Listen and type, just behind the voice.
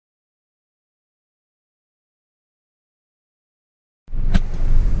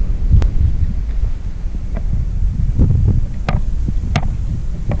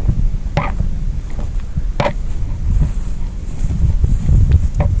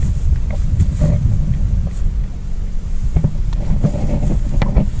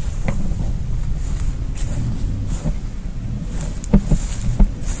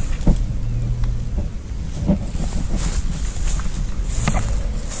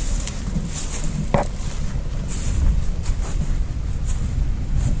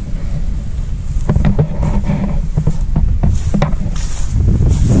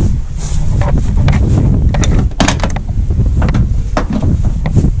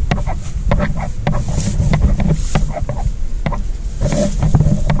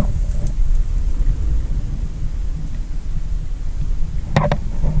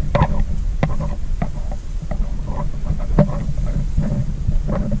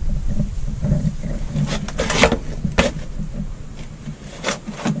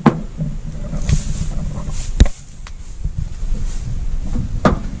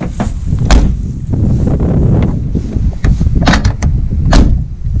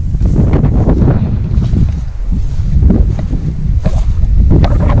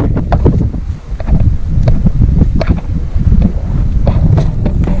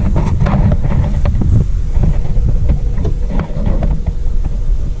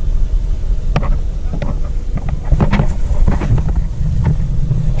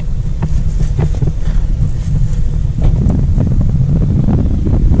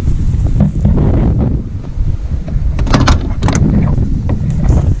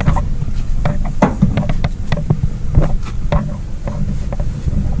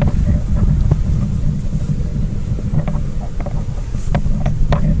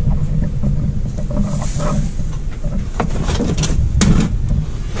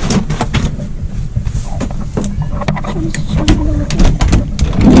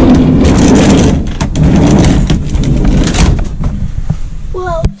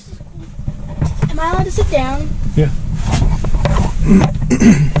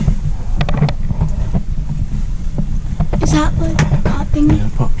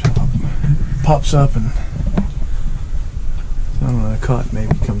flips up and I don't know, the cot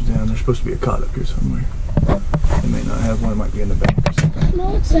maybe comes down. There's supposed to be a cot up here somewhere. They may not have one, it might be in the back or something.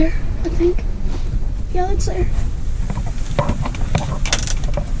 No, it's there, I think. Yeah, it's there.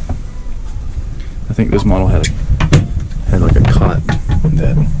 I think this model had like a cot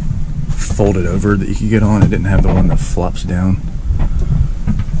that folded over that you could get on. It didn't have the one that flops down.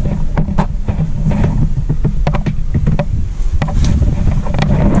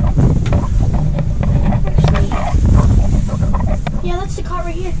 Yeah, that's the cot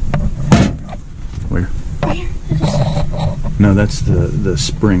right here. Where? Right here. No, that's the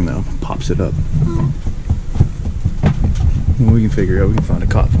spring though. Pops it up. Oh. Well, we can figure it out. We can find a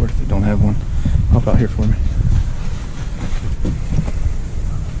cot for it if they don't have one. Hop out here for me.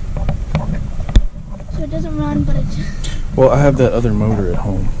 So it doesn't run, but it's... Well, I have that other motor at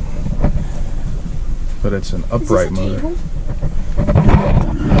home. But it's an upright motor. Table?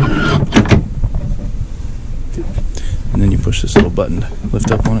 And then you push this little button to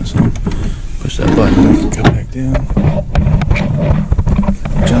lift up on it. So push that button and it can go back down.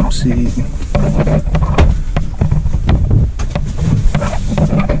 Jump seat.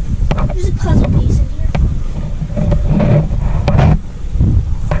 There's a puzzle piece in here.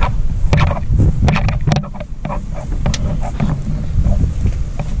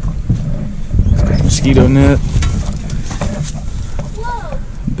 It's got a mosquito net. Whoa!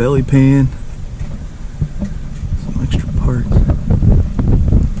 Belly pan. Some extra parts.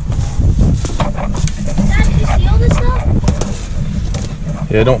 Dad, did you see all this stuff?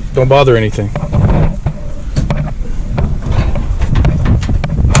 Yeah, don't bother anything.